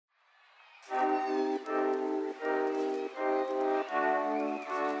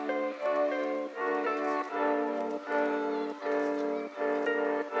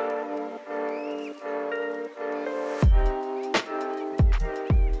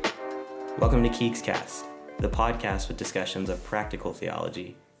Welcome to Keegan's Cast, the podcast with discussions of practical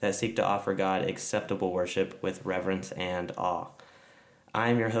theology that seek to offer God acceptable worship with reverence and awe. I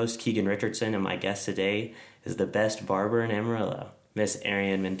am your host, Keegan Richardson, and my guest today is the best barber in Amarillo, Miss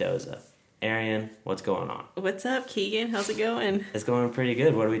Arianne Mendoza. Arianne, what's going on? What's up, Keegan? How's it going? It's going pretty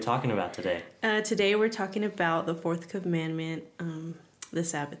good. What are we talking about today? Today we're talking about the Fourth Commandment, the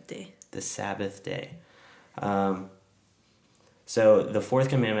Sabbath day. The Sabbath day. So the Fourth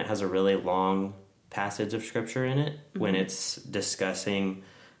Commandment has a really long passage of Scripture in it when it's discussing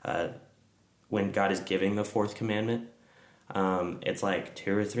when God is giving the Fourth Commandment. It's like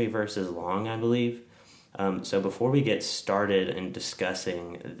 2 or 3 verses long, I believe. So before we get started in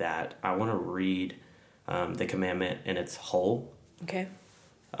discussing that, I want to read the commandment in its whole. Okay.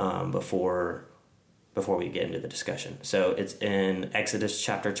 Before we get into the discussion. So it's in Exodus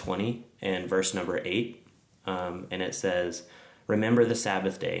chapter 20 and verse number 8. And it says, "Remember the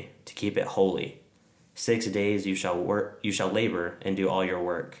Sabbath day to keep it holy. 6 days you shall labor and do all your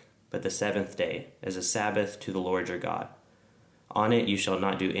work. But the 7th day is a Sabbath to the Lord your God. On it you shall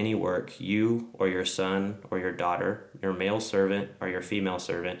not do any work, you or your son or your daughter, your male servant or your female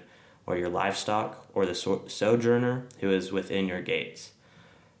servant, or your livestock, or the sojourner who is within your gates.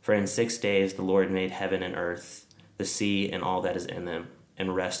 For in 6 days the Lord made heaven and earth, the sea and all that is in them,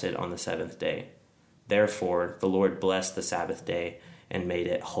 and rested on the 7th day. Therefore the Lord blessed the Sabbath day and made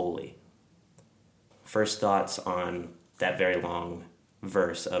it holy." First thoughts on that very long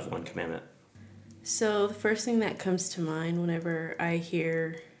verse of one commandment. So the first thing that comes to mind whenever I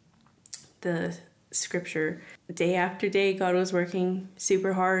hear the scripture, day after day, God was working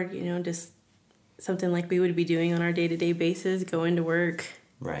super hard, just something like we would be doing on our day-to-day basis, going to work,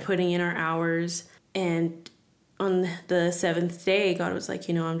 Right. putting in our hours. And on the 7th day, God was like,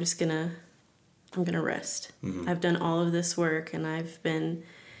 I'm going to rest. Mm-hmm. I've done all of this work and I've been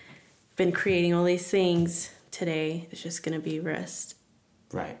creating all these things. Today it's just going to be rest.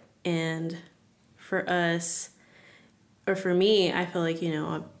 Right. And for us, or for me, I feel like,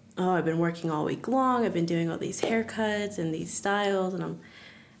 I've been working all week long. I've been doing all these haircuts and these styles, and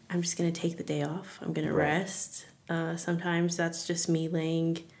I'm just going to take the day off. I'm going to rest. Sometimes that's just me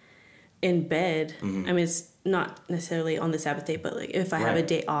laying in bed. Mm-hmm. I mean, it's not necessarily on the Sabbath day, but like if I have a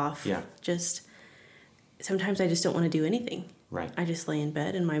day off, just sometimes I just don't want to do anything. Right. I just lay in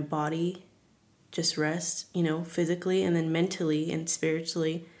bed and my body just rests, physically and then mentally and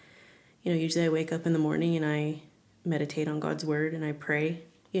spiritually. Usually I wake up in the morning and I meditate on God's word and I pray,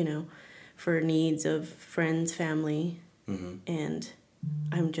 for needs of friends, family, and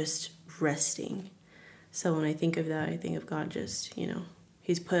I'm just resting. So when I think of that, I think of God just,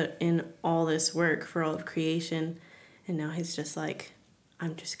 He's put in all this work for all of creation, and now He's just like,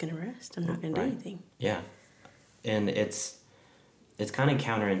 I'm just going to rest. I'm not going to do anything. Yeah. And it's kind of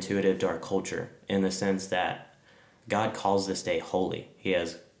counterintuitive to our culture in the sense that God calls this day holy. He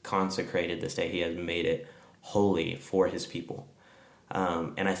has consecrated this day. He has made it holy for His people.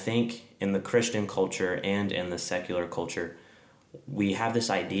 And I think in the Christian culture and in the secular culture, we have this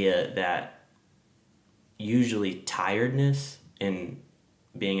idea that usually tiredness and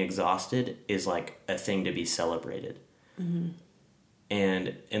being exhausted is like a thing to be celebrated. Mm-hmm.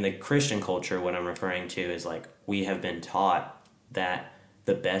 And in the Christian culture, what I'm referring to is like we have been taught that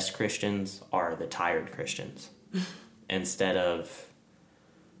the best Christians are the tired Christians instead of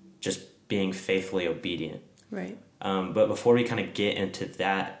just being faithfully obedient. Right. But before we kind of get into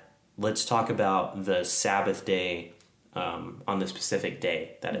that, let's talk about the Sabbath day on the specific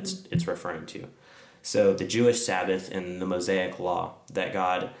day that it's referring to. So the Jewish Sabbath in the Mosaic Law that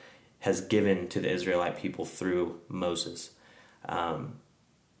God has given to the Israelite people through Moses.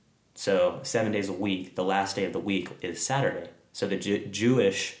 So 7 days a week, the last day of the week is Saturday. So the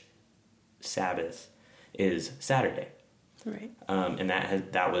Jewish Sabbath is Saturday. Right. And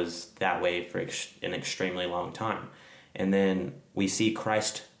that was that way for an extremely long time. And then we see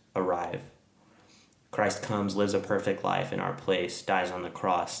Christ arrive. Christ comes, lives a perfect life in our place, dies on the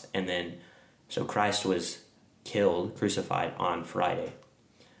cross, and then so Christ was killed, crucified on Friday.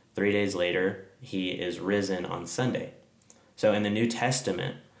 3 days later, He is risen on Sunday. So in the New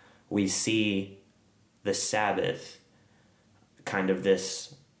Testament, we see the Sabbath kind of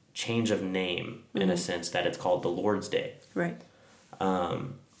this change of name in a sense that it's called the Lord's Day. Right.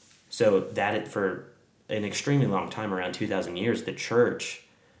 So that for an extremely long time, around 2,000 years, the church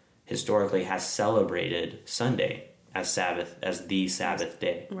historically has celebrated Sunday as Sabbath, as the Sabbath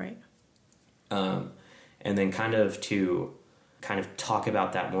day. Right. And then to talk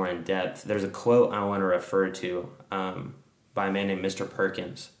about that more in depth, there's a quote I want to refer to by a man named Mr.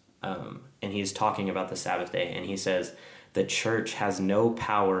 Perkins. And he's talking about the Sabbath day, and he says, the church has no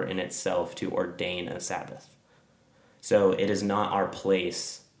power in itself to ordain a Sabbath. So it is not our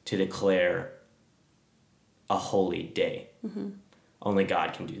place to declare a holy day. Mm-hmm. Only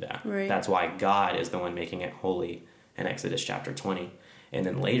God can do that. Right. That's why God is the one making it holy in Exodus chapter 20. And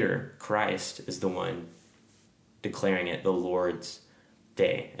then later, Christ is the one declaring it the Lord's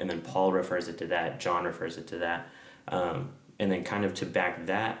day. And then Paul refers it to that. John refers it to that. And then kind of to back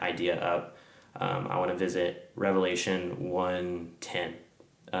that idea up, I want to visit Revelation 1:10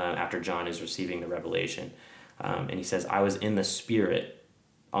 after John is receiving the revelation. And he says, I was in the Spirit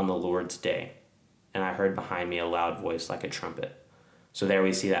on the Lord's day, and I heard behind me a loud voice like a trumpet. So there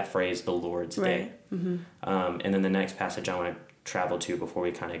we see that phrase, the Lord's day. Mm-hmm. And then the next passage I want to travel to before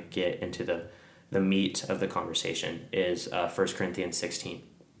we kind of get into the meat of the conversation is 1 Corinthians 16.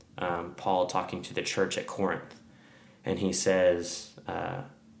 Paul talking to the church at Corinth. And he says,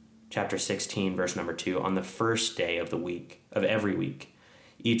 chapter 16, verse number 2, on the first day of the week, of every week,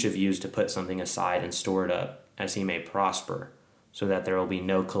 each of you is to put something aside and store it up as he may prosper, so that there will be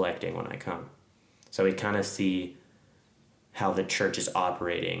no collecting when I come. So we kind of see how the church is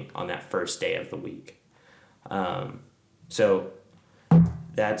operating on that first day of the week. So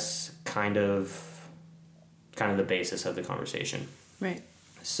that's kind of the basis of the conversation. Right.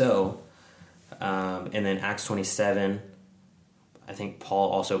 So, and then Acts 27, I think Paul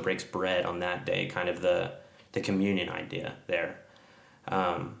also breaks bread on that day, kind of the communion idea there.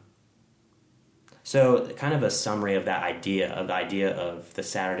 So kind of a summary of that idea, of the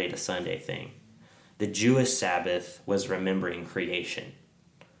Saturday to Sunday thing. The Jewish Sabbath was remembering creation,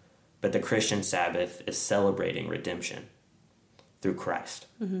 but the Christian Sabbath is celebrating redemption through Christ.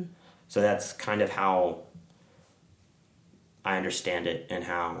 Mm-hmm. So that's kind of how I understand it and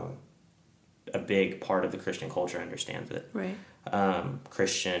how a big part of the Christian culture understands it. Right.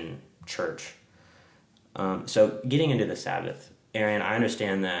 Christian church. So getting into the Sabbath, Arianne, I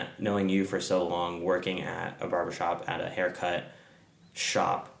understand that knowing you for so long, working at a barbershop, at a haircut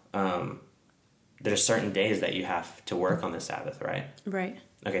shop, there's certain days that you have to work on the Sabbath, right? Right.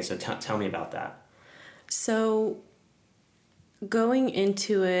 Okay, so tell me about that. So going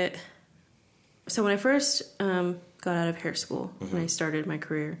into it, so when I first got out of hair school, mm-hmm. when I started my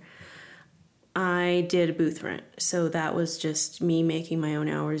career, I did a booth rent. So that was just me making my own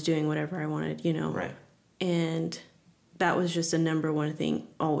hours, doing whatever I wanted, Right. And that was just a number one thing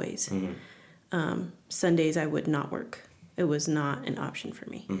always. Mm-hmm. Sundays I would not work. It was not an option for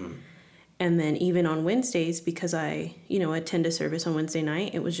me. Mm-hmm. And then even on Wednesdays, because I, attend a service on Wednesday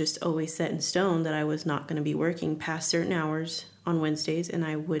night, it was just always set in stone that I was not going to be working past certain hours on Wednesdays, and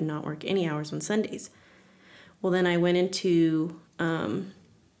I would not work any hours on Sundays. Well, then I went into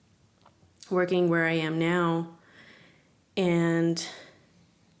working where I am now, and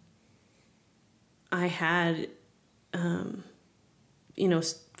I had,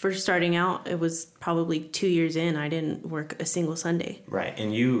 first starting out, it was probably 2 years in, I didn't work a single Sunday. Right,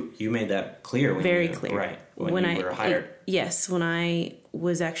 and you made that clear. Very clear. Right, when you were hired. Yes, when I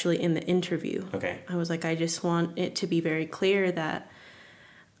was actually in the interview. Okay. I was like, I just want it to be very clear that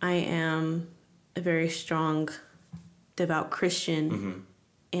I am a very strong, devout Christian, mm-hmm.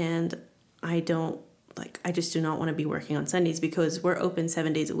 and I just do not want to be working on Sundays because we're open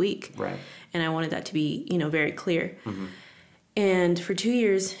 7 days a week. Right. And I wanted that to be, very clear. Mm-hmm. And for 2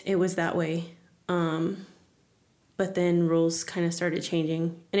 years, it was that way. But then rules kind of started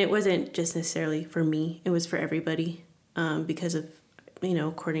changing. And it wasn't just necessarily for me. It was for everybody because of,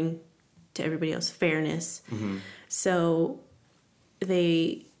 according to everybody else, fairness. Mm-hmm. So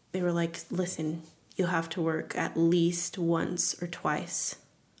they were like, listen, you'll have to work at least once or twice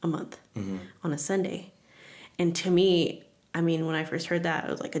a month mm-hmm. on a Sunday. And to me, when I first heard that,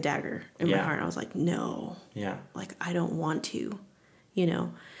 it was like a dagger in my heart. I was like, no. Yeah. Like, I don't want to,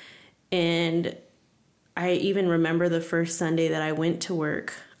 And I even remember the first Sunday that I went to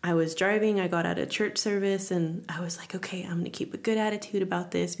work. I was driving. I got out of church service, and I was like, okay, I'm going to keep a good attitude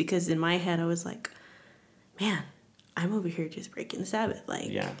about this. Because in my head, I was like, man, I'm over here just breaking the Sabbath.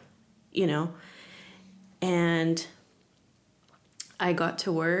 And I got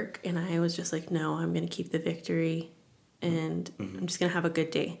to work, and I was just like, no, I'm going to keep the victory. And mm-hmm. I'm just going to have a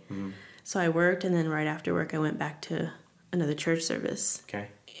good day. Mm-hmm. So I worked, and then right after work, I went back to another church service. Okay.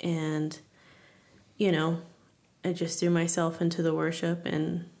 And, I just threw myself into the worship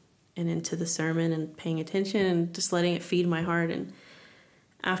and into the sermon and paying attention and just letting it feed my heart. And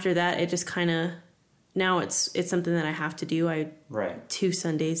after that, it just kind of, now it's something that I have to do. Right. 2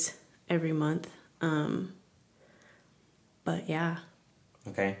 Sundays every month. But yeah.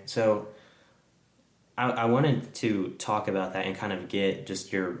 Okay. So I wanted to talk about that and kind of get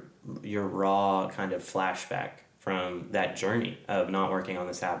just your raw kind of flashback from that journey of not working on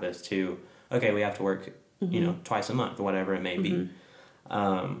the Sabbath to, okay, we have to work, twice a month, whatever it may be.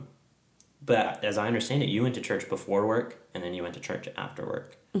 But as I understand it, you went to church before work, and then you went to church after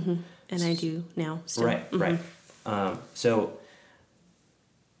work. And I do now still. Right. So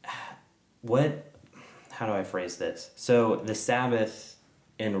how do I phrase this? So the Sabbath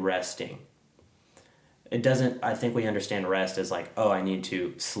in resting, I think we understand rest as like, oh, I need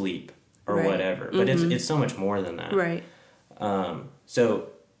to sleep or whatever. But it's so much more than that. Right. So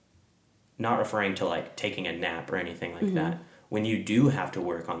not referring to like taking a nap or anything like that. When you do have to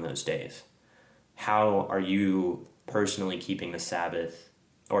work on those days, how are you personally keeping the Sabbath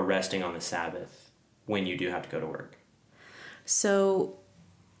or resting on the Sabbath when you do have to go to work? So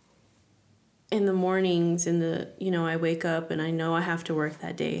in the mornings, I wake up and I know I have to work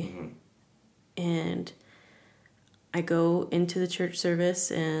that day. And I go into the church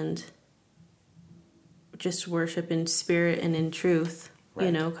service and just worship in spirit and in truth,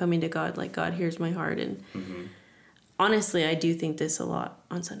 coming to God, like, God, here's my heart. And honestly, I do think this a lot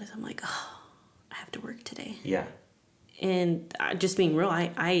on Sundays. I'm like, oh, I have to work today. Yeah. And just being real,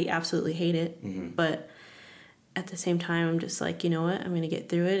 I absolutely hate it. But at the same time, I'm just like, you know what? I'm going to get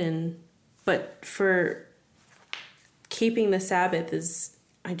through it. But for keeping the Sabbath is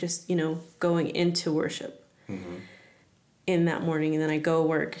I just, going into worship in that morning. And then I go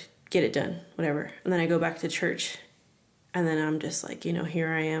work, get it done, whatever. And then I go back to church. And then I'm just like,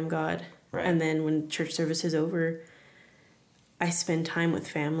 here I am, God. Right. And then when church service is over, I spend time with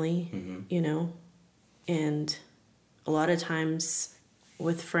family, and a lot of times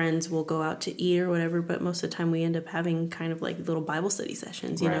with friends we'll go out to eat or whatever, but most of the time we end up having kind of like little Bible study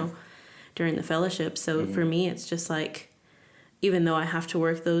sessions, during the fellowship. So for me, it's just like, even though I have to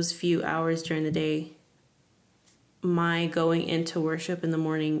work those few hours during the day, my going into worship in the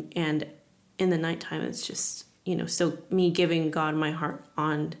morning and in the nighttime, it's just, still me giving God my heart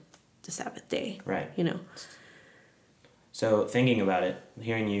on the Sabbath day. Right. So thinking about it,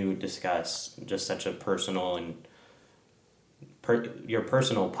 hearing you discuss just such a personal and your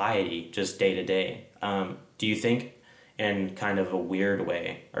personal piety just day to day, do you think in kind of a weird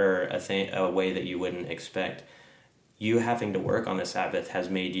way or a way that you wouldn't expect, you having to work on the Sabbath has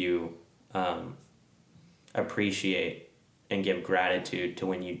made you appreciate and give gratitude to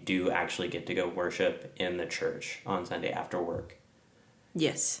when you do actually get to go worship in the church on Sunday after work?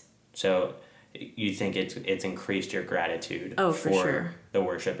 Yes. So you think it's increased your gratitude for for sure. The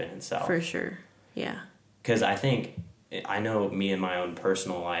worship in itself? For sure, yeah. Because I know me in my own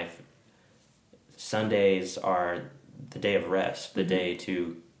personal life, Sundays are the day of rest, the day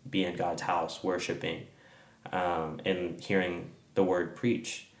to be in God's house worshiping and hearing the word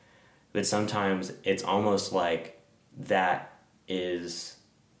preached. But sometimes it's almost like it's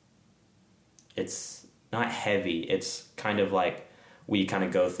not heavy. It's kind of like we kind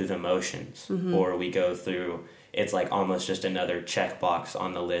of go through the motions, or we go through, it's like almost just another checkbox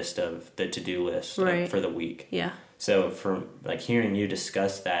on the list of the to-do list for the week. Yeah. So from like hearing you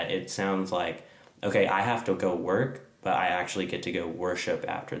discuss that, it sounds like, okay, I have to go work, but I actually get to go worship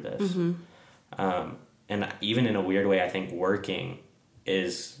after this. And even in a weird way, I think working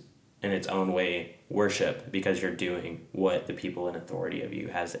is in its own way worship, because you're doing what the people in authority of you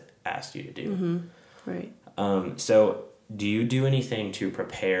has asked you to do. Right. So do you do anything to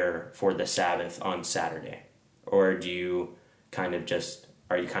prepare for the Sabbath on Saturday? Or do you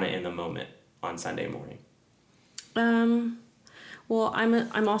are you kind of in the moment on Sunday morning? Well,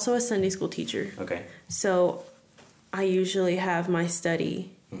 I'm also a Sunday school teacher. Okay. So I usually have my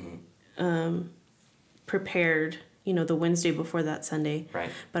study prepared, the Wednesday before that Sunday. Right.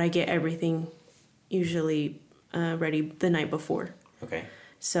 But I get everything usually ready the night before. Okay.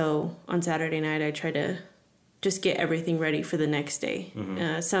 So on Saturday night, I try to just get everything ready for the next day.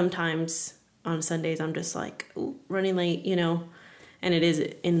 Sometimes on Sundays, I'm just like, running late, and it is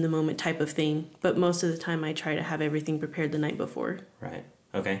in the moment type of thing. But most of the time, I try to have everything prepared the night before. Right.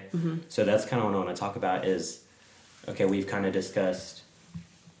 Okay. So that's kind of what I want to talk about is, okay, we've kind of discussed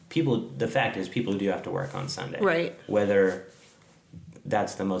the fact is people do have to work on Sunday. Right. Whether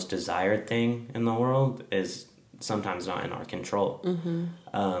that's the most desired thing in the world is sometimes not in our control.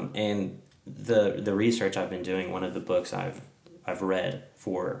 And the research I've been doing, one of the books I've read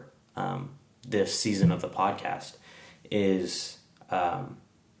for this season of the podcast is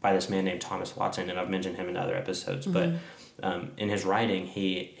by this man named Thomas Watson, and I've mentioned him in other episodes. But in his writing,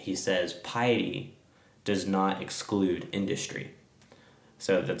 he says piety does not exclude industry.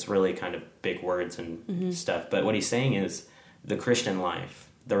 So that's really kind of big words and stuff. But what he's saying is the Christian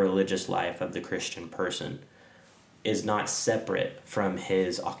life, the religious life of the Christian person, is not separate from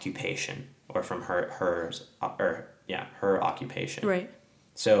his occupation or from her occupation. Right.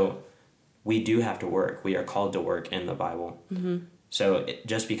 So we do have to work. We are called to work in the Bible. So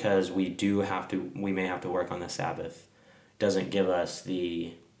just because we may have to work on the Sabbath, doesn't give us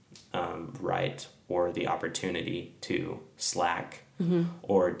the right or the opportunity to slack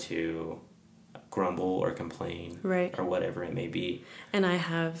or to grumble or complain, right, or whatever it may be. And I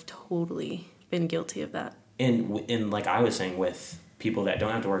have totally been guilty of that. And like I was saying, with people that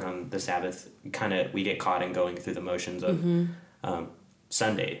don't have to work on the Sabbath, we get caught in going through the motions of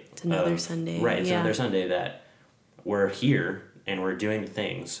Sunday. It's another Sunday. Right, it's another Sunday that we're here and we're doing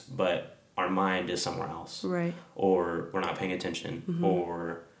things, but our mind is somewhere else. Right. Or we're not paying attention,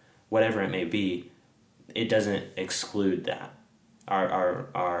 or whatever it may be. It doesn't exclude that.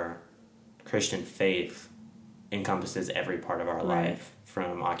 Our Christian faith encompasses every part of our life,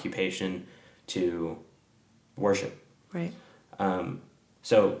 from occupation to worship. Right.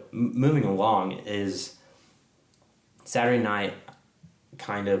 So moving along is Saturday night.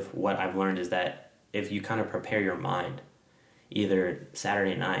 Kind of what I've learned is that if you kind of prepare your mind, either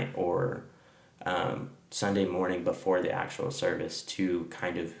Saturday night or Sunday morning before the actual service, to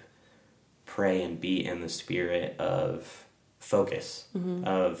kind of pray and be in the spirit of focus,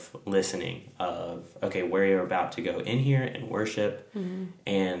 of listening, of, okay, where you're about to go in here and worship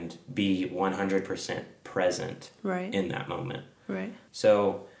and be 100% present in that moment. Right.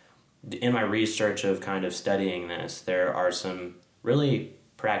 So in my research of kind of studying this, there are some really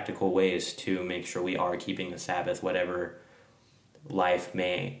practical ways to make sure we are keeping the Sabbath, whatever life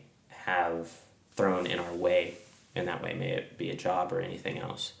may have thrown in our way. In that way, may it be a job or anything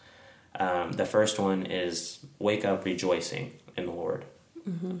else. The first one is wake up rejoicing in the Lord.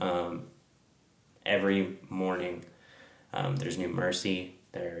 Every morning, there's new mercy.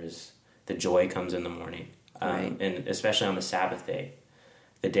 There's the joy comes in the morning. And especially on the Sabbath day,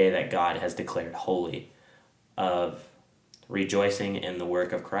 the day that God has declared holy, of rejoicing in the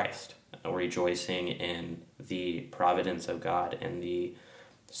work of Christ, rejoicing in the providence of God and the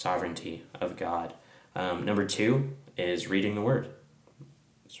sovereignty of God. Number 2 is reading the Word.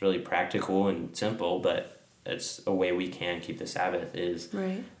 It's really practical and simple, but it's a way we can keep the Sabbath, is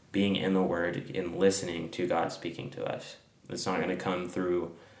being in the Word and listening to God speaking to us. It's not going to come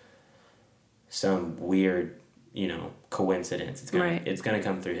through some weird, coincidence. It's going to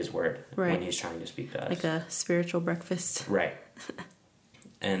come through His Word when He's trying to speak to us. Like a spiritual breakfast. Right.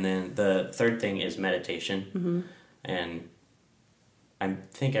 And then the third thing is meditation. And I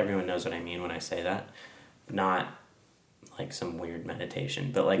think everyone knows what I mean when I say that. Not like some weird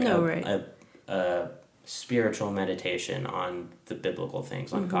meditation, but like a spiritual meditation on the biblical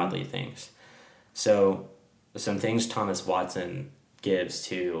things, on godly things. So some things Thomas Watson gives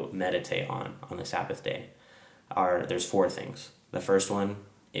to meditate on the Sabbath day there's 4 things. The first one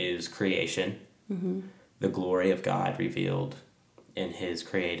is creation, the glory of God revealed in His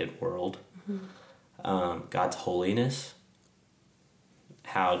created world, God's holiness,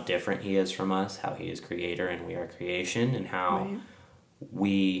 how different He is from us, how He is creator and we are creation, and how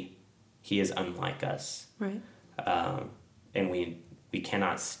He is unlike us. Right. And we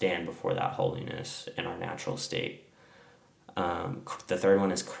cannot stand before that holiness in our natural state. The third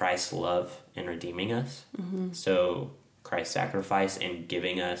one is Christ's love in redeeming us. So Christ's sacrifice in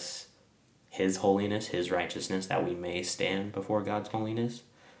giving us His holiness, His righteousness, that we may stand before God's holiness,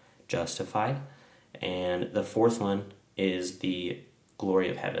 justified. And the fourth one is the glory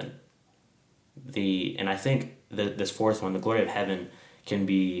of heaven. And I think this fourth one, the glory of heaven, can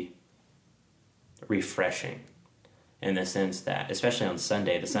be refreshing in the sense that, especially on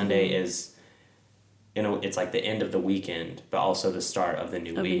Sunday, the Sunday is, it's like the end of the weekend, but also the start of the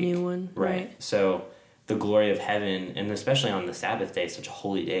new week. A new one. Right. So the glory of heaven, and especially on the Sabbath day, such a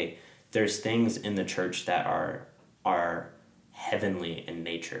holy day, there's things in the church that are heavenly in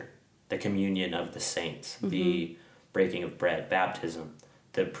nature. The communion of the saints, the breaking of bread, baptism,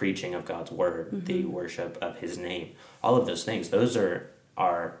 the preaching of God's word, the worship of His name. All of those things, those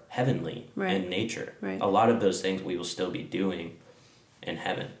are heavenly in nature. Right. A lot of those things we will still be doing in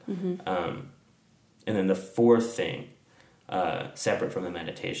heaven. And then the fourth thing, separate from the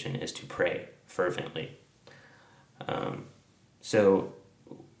meditation, is to pray fervently. So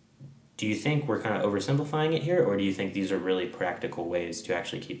do you think we're kind of oversimplifying it here, or do you think these are really practical ways to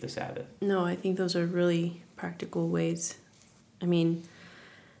actually keep the Sabbath? No, I think those are really practical ways. I mean,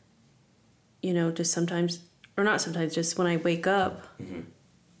 just sometimes, or not sometimes, just when I wake up,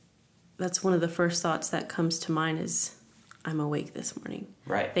 that's one of the first thoughts that comes to mind is, I'm awake this morning.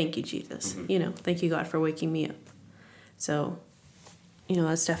 Right. Thank you, Jesus. Thank you, God, for waking me up. So,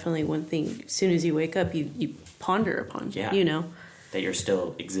 that's definitely one thing. As soon as you wake up, you ponder upon, That you're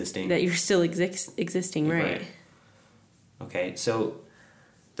still existing. That you're still existing, right. Okay, so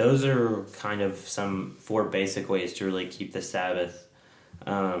those are kind of some 4 basic ways to really keep the Sabbath.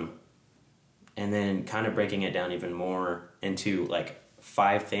 And then kind of breaking it down even more into like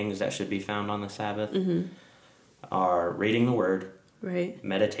 5 things that should be found on the Sabbath are reading the Word, right,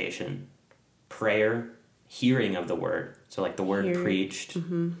 meditation, prayer, hearing of the Word, so like the Word preached,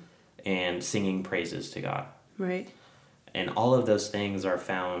 and singing praises to God. Right. And all of those things are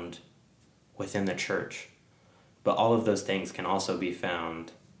found within the church. But all of those things can also be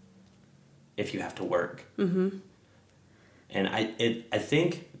found if you have to work. Mm-hmm. And I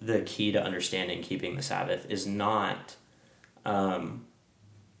think the key to understanding keeping the Sabbath is not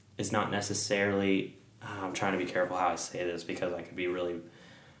necessarily. I'm trying to be careful how I say this because I could be really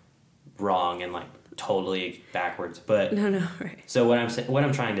wrong and like totally backwards. But no, right. So what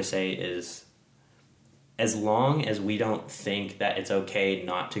I'm trying to say is, as long as we don't think that it's okay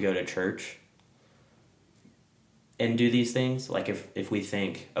not to go to church and do these things, like if we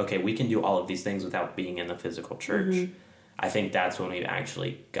think, okay, we can do all of these things without being in the physical church, I think that's when we've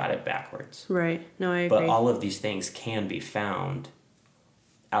actually got it backwards. Right. No, I agree. But all of these things can be found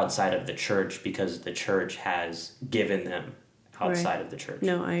outside of the church because the church has given them outside of the church.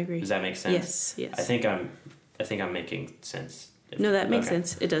 No, I agree. Does that make sense? Yes. I think I'm making sense. No, that makes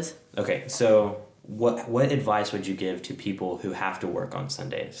sense. It does. Okay, so what advice would you give to people who have to work on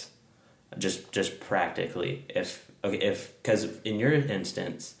Sundays? Just practically, because in your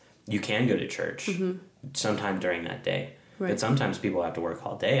instance, you can go to church sometime during that day. Right. But sometimes people have to work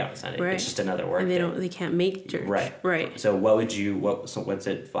all day on Sunday. Right. It's just another work day. They can't make church. Right. So what's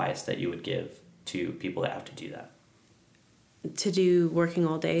advice that you would give to people that have to do that? To do working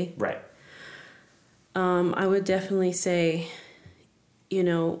all day? Right. I would definitely say,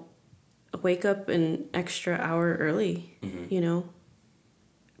 wake up an extra hour early,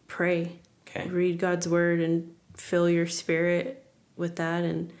 pray, read God's word and fill your spirit with that.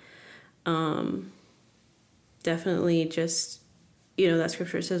 And, definitely just, that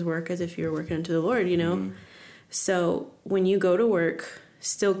scripture says work as if you're working unto the Lord, So when you go to work,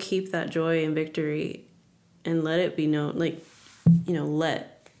 still keep that joy and victory and let it be known, let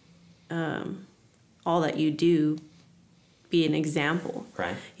all that you do be an example.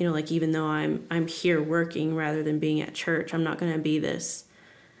 Right. Even though I'm here working rather than being at church, I'm not going to be this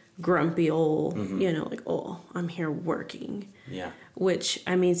grumpy old, I'm here working. Yeah. Which,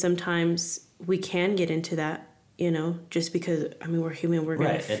 sometimes we can get into that, just because, we're human, we're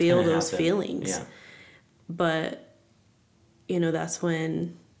going to feel those feelings. Yeah. But, that's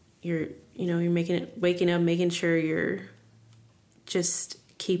when you're waking up, making sure you're just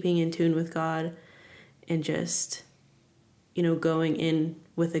keeping in tune with God and just, going in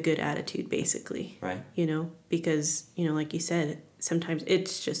with a good attitude, basically. Right. Because, like you said, sometimes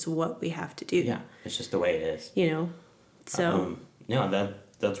it's just what we have to do. Yeah, it's just the way it is. So.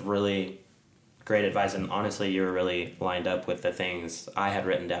 That's really great advice. And honestly, you were really lined up with the things I had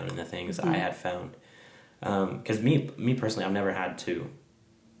written down and the things I had found. Because me personally, I haven't had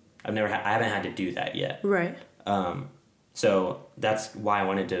to do that yet. Right. So that's why I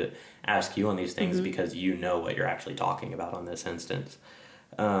wanted to ask you on these things, because you know what you're actually talking about on this instance.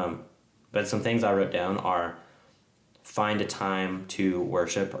 But some things I wrote down are find a time to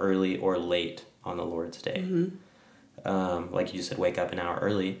worship early or late on the Lord's Day. Like you said, wake up an hour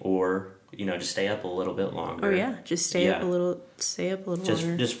early, or just stay up a little bit longer. Or just stay up a little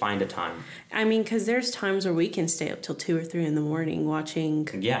longer. Just find a time. Because there's times where we can stay up till 2 or 3 in the morning watching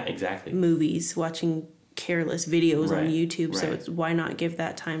movies, watching careless videos on YouTube. So why not give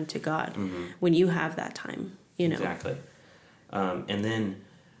that time to God when you have that time? Exactly. And then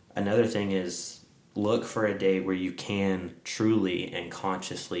another thing is look for a day where you can truly and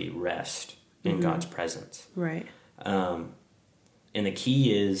consciously rest in God's presence. Right. And the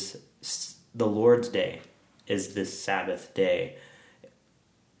key is the Lord's Day is this Sabbath day.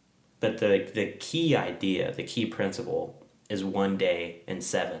 But the key idea, the key principle is 1 day in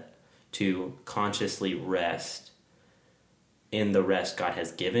 7 to consciously rest in the rest God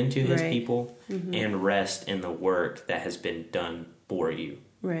has given to his people and rest in the work that has been done for you.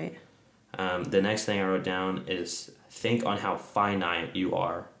 Right. The next thing I wrote down is think on how finite you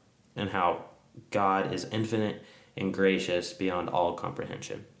are and how God is infinite and gracious beyond all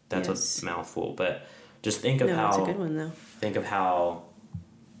comprehension. That's a mouthful, but just think of that's a good one, though. Think of how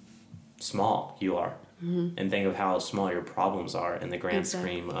small you are, and think of how small your problems are in the grand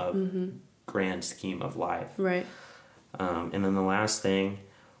scheme of life. Right. And then the last thing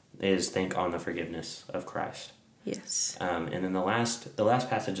is think on the forgiveness of Christ. Yes. And then the last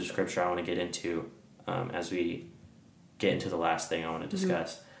passage of scripture I want to get into as we get into the last thing I want to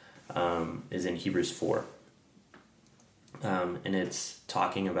discuss is in Hebrews 4. And it's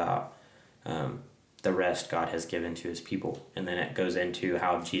talking about the rest God has given to his people. And then it goes into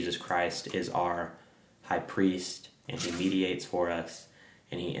how Jesus Christ is our high priest, and he mediates for us,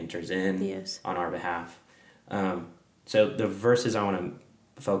 and he enters in on our behalf. So the verses I want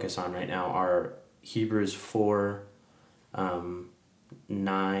to focus on right now are Hebrews 4,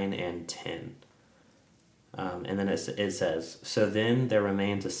 9 and 10. And then it says, "So then there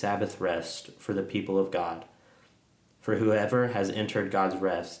remains a Sabbath rest for the people of God. For whoever has entered God's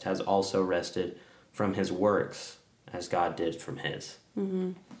rest has also rested from his works as God did from his."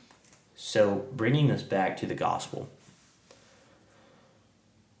 Mm-hmm. So bringing this back to the gospel,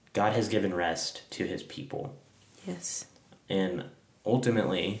 God has given rest to his people. Yes. And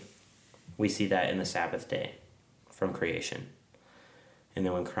ultimately, we see that in the Sabbath day from creation. And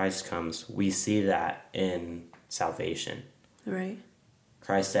then when Christ comes, we see that in salvation. Right.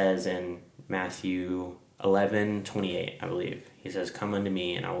 Christ says in Matthew 11:28, I believe, he says, "Come unto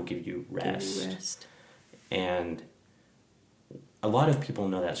me and I will give you rest." Give you rest. And a lot of people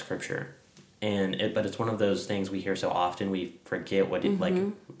know that scripture. But it's one of those things we hear so often, we forget what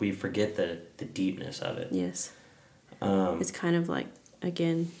it, we forget the deepness of it. Yes. It's kind of like,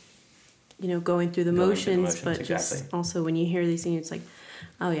 again, going through the motions, but exactly. Just also when you hear these things, it's like,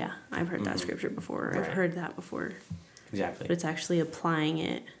 oh yeah, I've heard that scripture before. Or I've heard that before. Exactly. But it's actually applying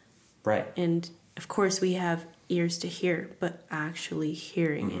it. Right. And of course we have ears to hear, but actually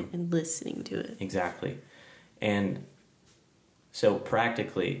hearing it and listening to it. Exactly. And so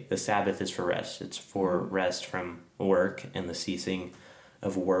practically, the Sabbath is for rest. It's for rest from work and the ceasing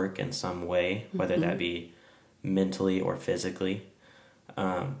of work in some way, whether that be mentally or physically.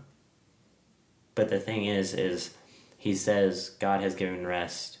 But the thing is he says God has given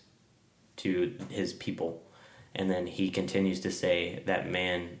rest to his people. And then he continues to say that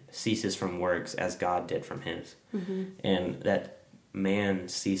man ceases from works as God did from his. Mm-hmm. And that man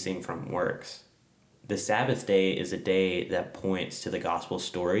ceasing from works. The Sabbath day is a day that points to the gospel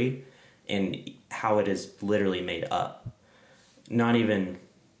story and how it is literally made up. Not even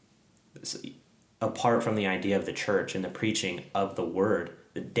apart from the idea of the church and the preaching of the word,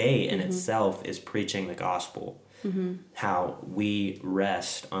 the day in itself is preaching the gospel. Mm-hmm. How we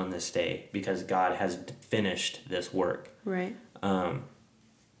rest on this day because God has finished this work. Right.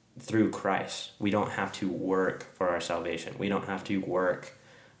 Through Christ. We don't have to work for our salvation. We don't have to work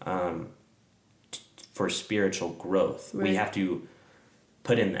for spiritual growth. Right. We have to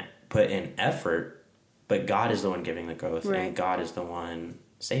put in effort, but God is the one giving the growth, and God is the one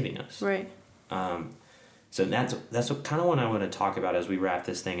saving us. Right. So that's what, kind of what I want to talk about as we wrap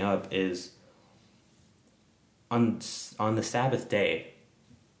this thing up is on the Sabbath day.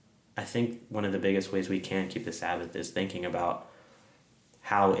 I think one of the biggest ways we can keep the Sabbath is thinking about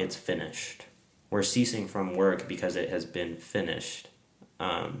how it's finished. We're ceasing from work because it has been finished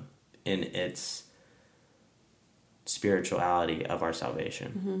in its spirituality of our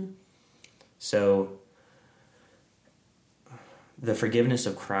salvation. Mm-hmm. So the forgiveness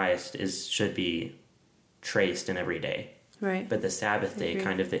of Christ should be traced in every day. Right. But the Sabbath day,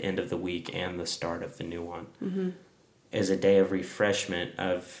 kind of the end of the week and the start of the new one, is a day of refreshment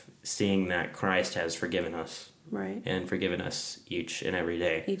of seeing that Christ has forgiven us. Right. And forgiven us each and every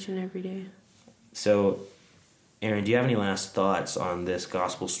day. Each and every day. So, Arianne, do you have any last thoughts on this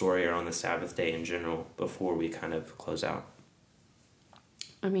gospel story or on the Sabbath day in general before we kind of close out?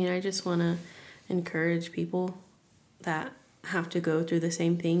 I mean, I just want to encourage people that have to go through the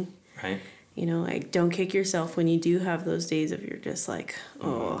same thing. Right. Like, don't kick yourself when you do have those days of you're just like,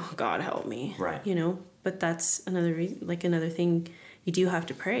 oh, God help me. Right. But that's another thing. You do have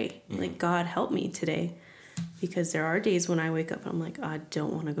to pray. Mm-hmm. Like, God help me today. Because there are days when I wake up and I'm like, I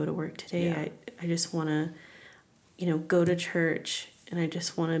don't want to go to work today. Yeah. I just want to, go to church, and I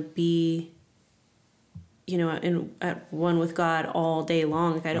just want to be, at one with God all day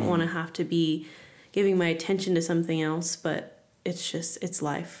long. Like, I don't want to have to be giving my attention to something else, but it's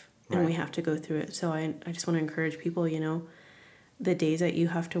life. Right. And we have to go through it. So I just want to encourage people, the days that you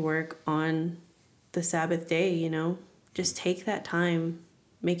have to work on the Sabbath day, just take that time,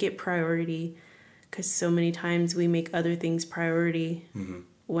 make it priority. Because so many times we make other things priority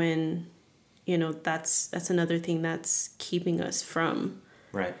when, that's another thing that's keeping us from,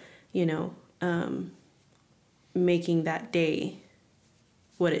 right. Making that day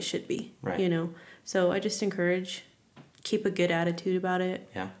what it should be, right. So I just encourage, keep a good attitude about it.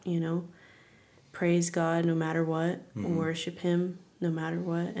 Yeah. Praise God no matter what, worship Him no matter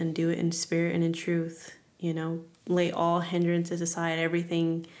what, and do it in spirit and in truth, lay all hindrances aside,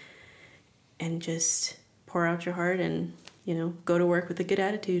 everything, and just pour out your heart and, go to work with a good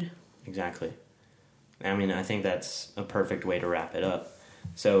attitude. Exactly. I mean, I think that's a perfect way to wrap it up.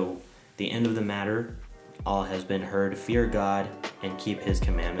 So, the end of the matter, all has been heard. Fear God and keep his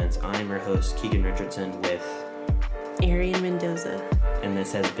commandments. I'm your host, Keegan Richardson, with Arianne Mendoza. And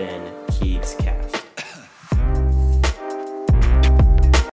this has been Keegs Cast.